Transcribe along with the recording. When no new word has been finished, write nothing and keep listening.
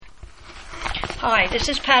Hi, this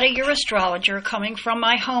is Patty, your astrologer, coming from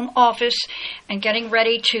my home office and getting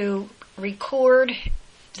ready to record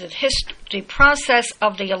the process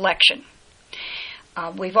of the election.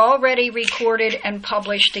 We've already recorded and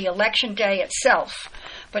published the election day itself,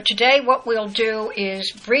 but today what we'll do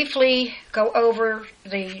is briefly go over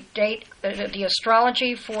the date, the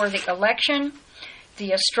astrology for the election,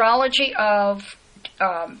 the astrology of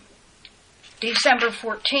December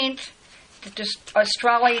 14th, the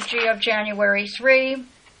astrology of January 3,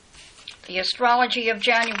 the astrology of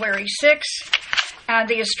January 6, and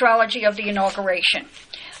the astrology of the inauguration.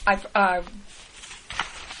 I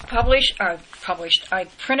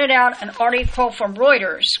printed out an article from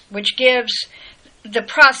Reuters which gives the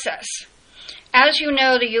process. As you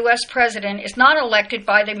know, the U.S. president is not elected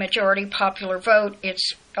by the majority popular vote.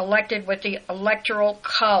 It's elected with the Electoral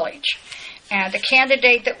College. And the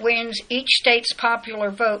candidate that wins each state's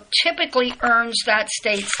popular vote typically earns that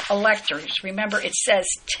state's electors. Remember, it says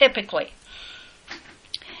typically.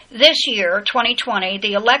 This year, 2020,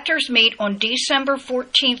 the electors meet on December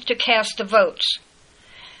 14th to cast the votes.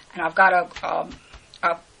 And I've got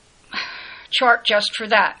a chart just for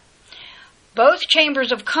that. Both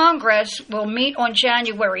chambers of Congress will meet on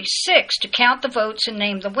January 6th to count the votes and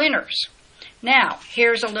name the winners. Now,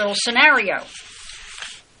 here's a little scenario.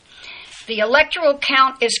 The electoral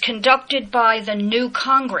count is conducted by the new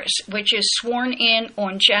Congress, which is sworn in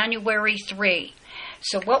on January 3.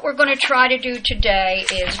 So what we're going to try to do today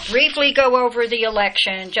is briefly go over the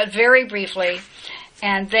election, just very briefly,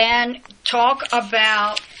 and then talk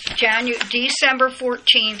about December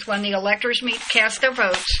 14th when the electors meet to cast their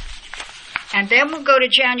votes. And then we'll go to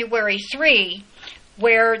January 3,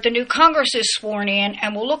 where the new Congress is sworn in,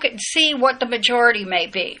 and we'll look and see what the majority may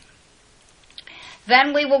be.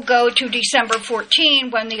 Then we will go to December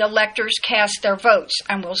 14 when the electors cast their votes,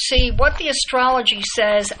 and we'll see what the astrology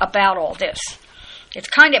says about all this. It's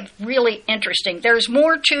kind of really interesting. There's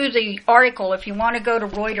more to the article if you want to go to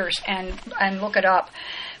Reuters and look it up,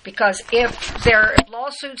 because if there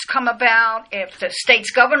lawsuits come about, if the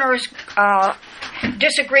state's governors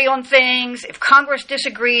disagree on things, if Congress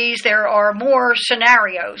disagrees, there are more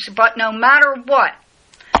scenarios. But no matter what,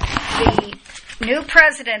 the new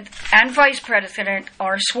president and vice president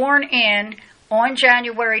are sworn in on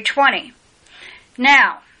January 20.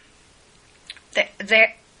 Now,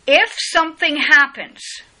 if something happens,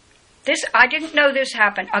 I didn't know this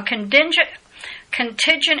happened, a contingent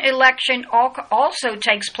election also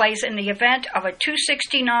takes place in the event of a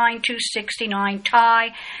 269-269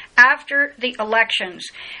 tie after the elections.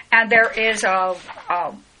 And there is a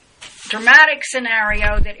dramatic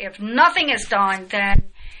scenario that if nothing is done, then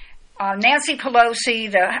Nancy Pelosi,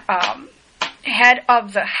 the head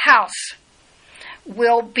of the House,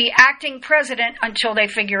 will be acting president until they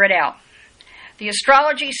figure it out. The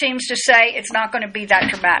astrology seems to say it's not going to be that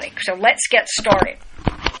dramatic. So let's get started.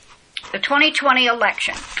 The 2020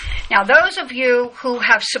 election. Now, those of you who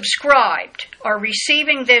have subscribed are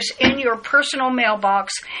receiving this in your personal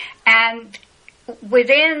mailbox, and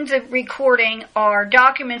within the recording are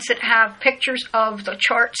documents that have pictures of the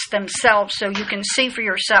charts themselves so you can see for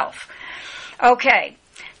yourself. Okay,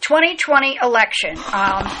 2020 election.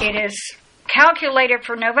 It is calculated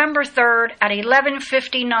for November 3rd at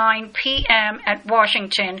 11:59 p.m. at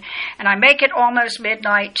Washington, and I make it almost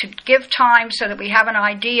midnight to give time so that we have an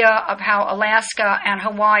idea of how Alaska and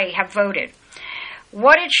Hawaii have voted.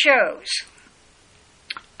 What it shows,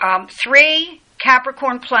 3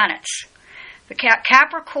 Capricorn planets. The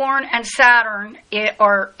Capricorn and Saturn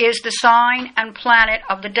is the sign and planet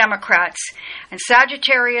of the Democrats, and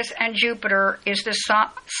Sagittarius and Jupiter is the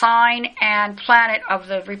sign and planet of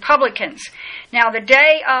the Republicans. Now, the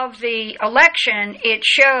day of the election, it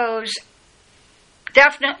shows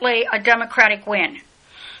definitely a Democratic win.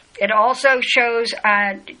 It also shows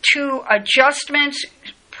 2 adjustments.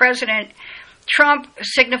 President Trump,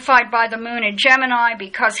 signified by the moon in Gemini,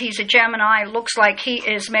 because he's a Gemini, looks like he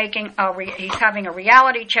is making he's having a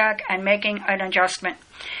reality check and making an adjustment,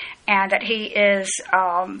 and that he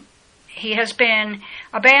has been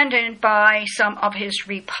abandoned by some of his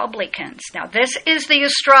Republicans. Now, this is the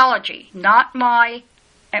astrology, not my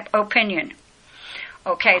opinion.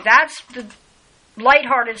 Okay, that's the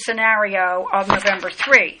lighthearted scenario of November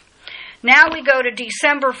 3. Now we go to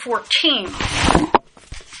December 14.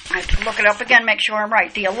 I have to look it up again, make sure I'm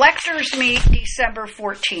right. The electors meet December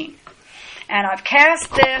 14. And I've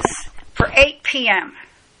cast this for 8 p.m.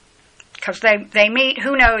 because they meet,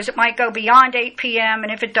 who knows, it might go beyond 8 p.m.,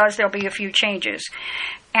 and if it does, there'll be a few changes.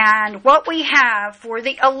 And what we have for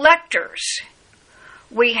the electors,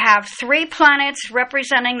 we have 3 planets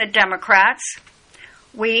representing the Democrats,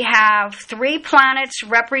 we have 3 planets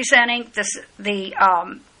representing the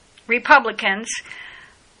Republicans,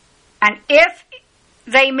 and if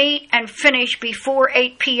they meet and finish before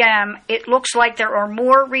 8 p.m., it looks like there are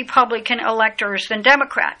more Republican electors than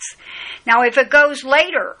Democrats. Now, if it goes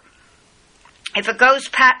later, if it goes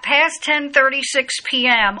past 10:36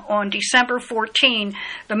 p.m. on December 14,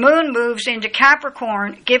 the moon moves into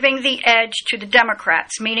Capricorn, giving the edge to the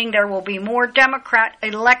Democrats, meaning there will be more Democrat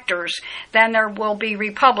electors than there will be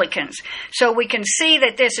Republicans. So we can see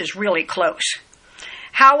that this is really close.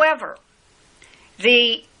 However,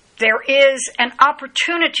 there is an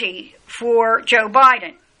opportunity for Joe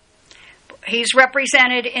Biden. He's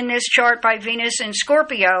represented in this chart by Venus in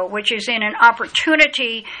Scorpio, which is in an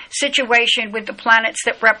opportunity situation with the planets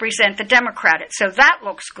that represent the Democrats. So that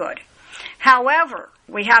looks good. However,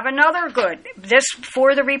 we have another good. This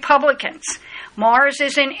for the Republicans. Mars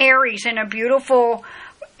is in Aries in a beautiful,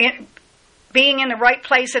 being in the right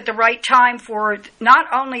place at the right time for not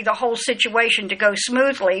only the whole situation to go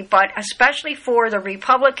smoothly, but especially for the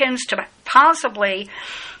Republicans to possibly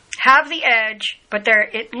have the edge, but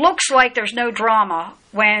it looks like there's no drama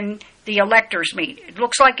when the electors meet. It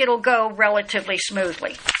looks like it'll go relatively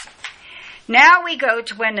smoothly. Now we go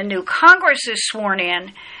to when the new Congress is sworn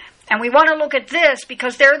in, and we want to look at this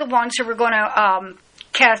because they're the ones who are going to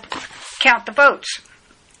count the votes.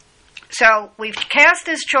 So we've cast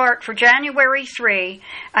this chart for January 3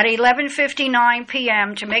 at 11:59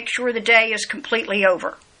 p.m. to make sure the day is completely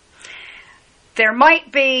over. There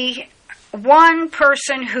might be one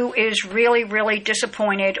person who is really, really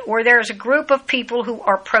disappointed, or there's a group of people who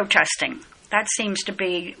are protesting. That seems to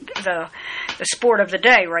be the sport of the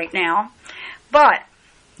day right now. But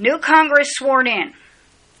new Congress sworn in.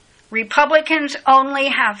 Republicans only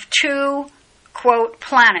have 2, quote,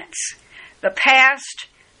 planets. The past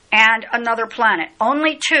and another planet.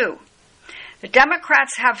 Only 2. The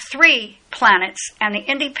Democrats have 3 planets, and the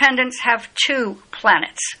Independents have 2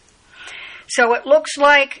 planets. So it looks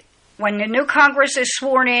like when the new Congress is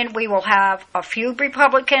sworn in, we will have a few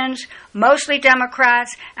Republicans, mostly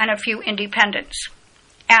Democrats, and a few Independents.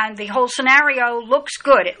 And the whole scenario looks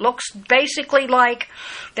good. It looks basically like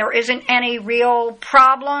there isn't any real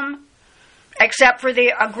problem, except for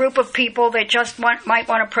a group of people that just might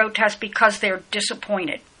want to protest because they're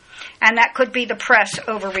disappointed. And that could be the press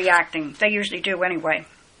overreacting. They usually do anyway.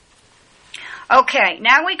 Okay,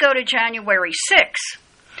 now we go to January 6th.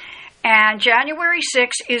 And January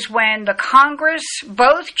 6th is when the Congress,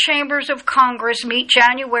 both chambers of Congress meet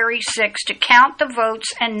January 6th to count the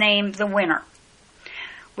votes and name the winner.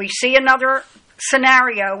 We see another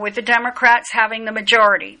scenario with the Democrats having the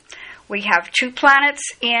majority. We have 2 planets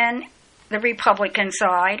in the Republican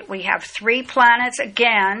side. We have 3 planets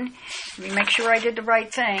again. Let me make sure I did the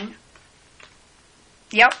right thing.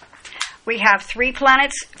 Yep. We have 3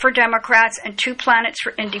 planets for Democrats and 2 planets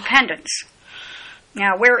for Independents.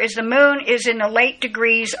 Now, whereas the moon is in the late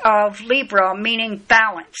degrees of Libra, meaning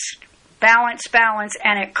balance,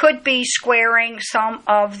 and it could be squaring some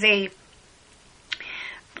of the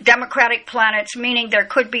Democratic planets, meaning there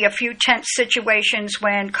could be a few tense situations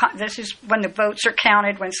when this is when the votes are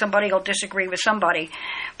counted, when somebody will disagree with somebody.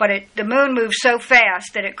 But the moon moves so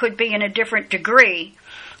fast that it could be in a different degree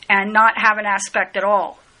and not have an aspect at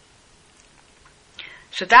all.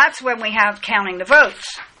 So that's when we have counting the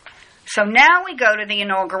votes. So now we go to the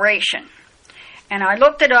inauguration. And I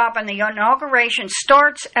looked it up, and the inauguration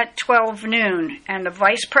starts at 12 noon, and the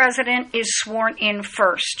vice president is sworn in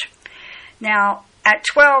first. Now, at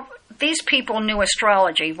 12, these people knew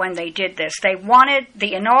astrology when they did this. They wanted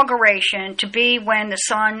the inauguration to be when the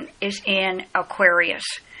sun is in Aquarius.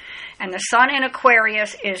 And the sun in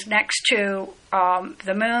Aquarius is next to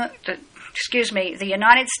the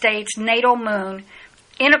United States natal moon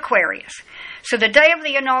in Aquarius. So the day of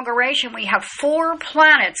the inauguration, we have 4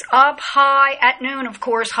 planets up high at noon, of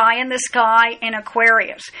course, high in the sky in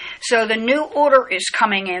Aquarius. So the new order is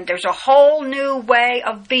coming in. There's a whole new way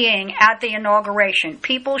of being at the inauguration.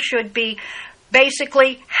 People should be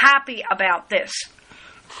basically happy about this.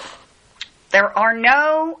 There are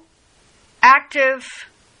no active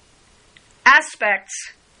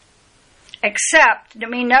aspects except,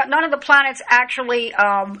 none of the planets actually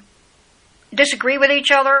disagree with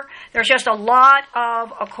each other. There's just a lot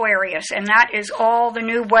of Aquarius, and that is all the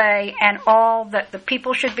new way, and all that the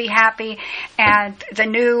people should be happy, and the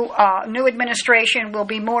new administration will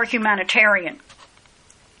be more humanitarian.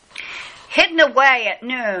 Hidden away at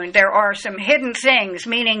noon, there are some hidden things,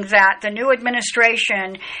 meaning that the new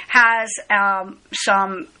administration has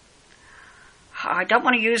some, I don't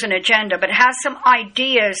want to use an agenda, but has some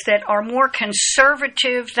ideas that are more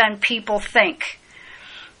conservative than people think.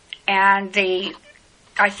 And the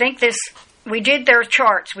we did their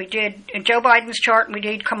charts. We did Joe Biden's chart and we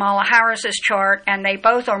did Kamala Harris's chart, and they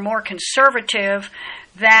both are more conservative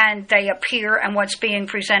than they appear and what's being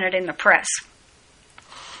presented in the press.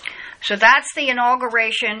 So that's the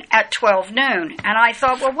inauguration at 12 noon. And I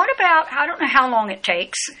thought, well, what about, I don't know how long it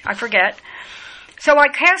takes. I forget. So I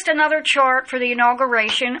cast another chart for the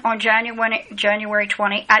inauguration on January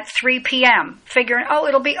 20 at 3 p.m., figuring,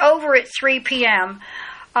 it'll be over at 3 p.m.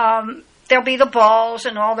 There'll be the balls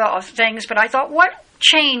and all the things, but I thought, what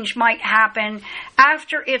change might happen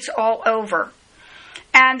after it's all over?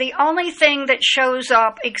 And the only thing that shows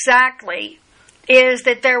up exactly is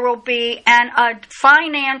that there will be a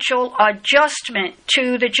financial adjustment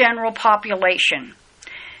to the general population.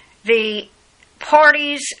 The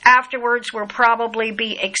parties afterwards will probably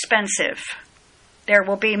be expensive. There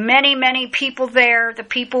will be many, many people there. The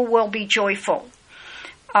people will be joyful.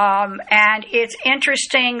 And it's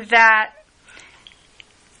interesting that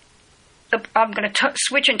I'm going to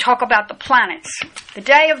switch and talk about the planets. The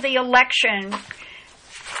day of the election,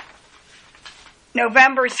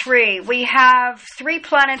 November 3, we have 3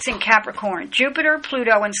 planets in Capricorn: Jupiter,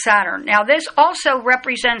 Pluto, and Saturn. Now, this also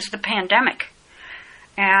represents the pandemic.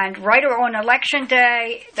 And right on election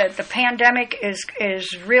day, the pandemic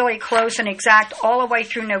is really close and exact all the way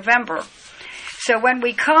through November. So when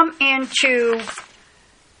we come into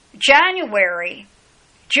January,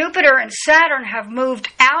 Jupiter and Saturn have moved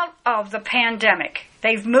out of the pandemic.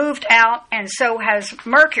 They've moved out, and so has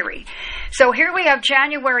Mercury. So here we have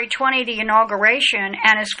January 20, the inauguration,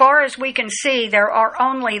 and as far as we can see, there are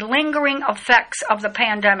only lingering effects of the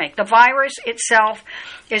pandemic. The virus itself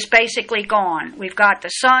is basically gone. We've got the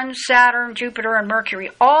Sun, Saturn, Jupiter, and Mercury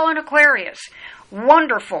all in Aquarius.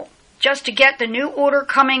 Wonderful. Just to get the new order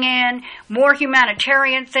coming in, more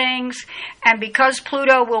humanitarian things, and because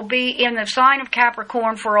Pluto will be in the sign of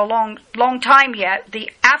Capricorn for a long time yet, the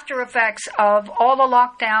after effects of all the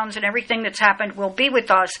lockdowns and everything that's happened will be with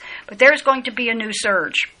us, but there's going to be a new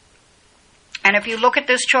surge. And if you look at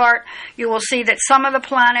this chart, you will see that some of the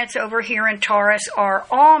planets over here in Taurus are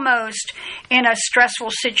almost in a stressful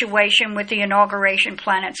situation with the inauguration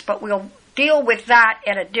planets, but we'll deal with that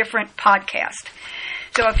at a different podcast.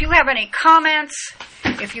 So if you have any comments,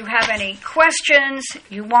 if you have any questions,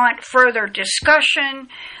 you want further discussion,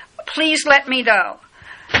 please let me know.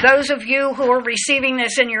 Those of you who are receiving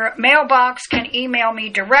this in your mailbox can email me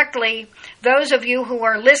directly. Those of you who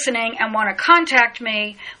are listening and want to contact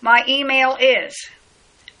me, my email is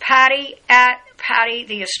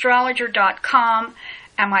patty@pattytheastrologer.com,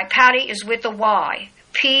 and my Patty is with a Y,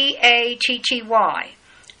 Patty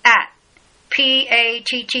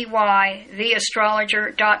Patty,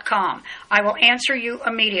 theastrologer.com. I will answer you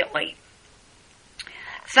immediately.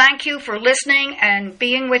 Thank you for listening and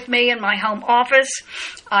being with me in my home office.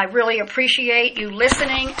 I really appreciate you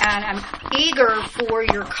listening, and I'm eager for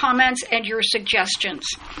your comments and your suggestions.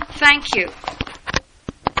 Thank you.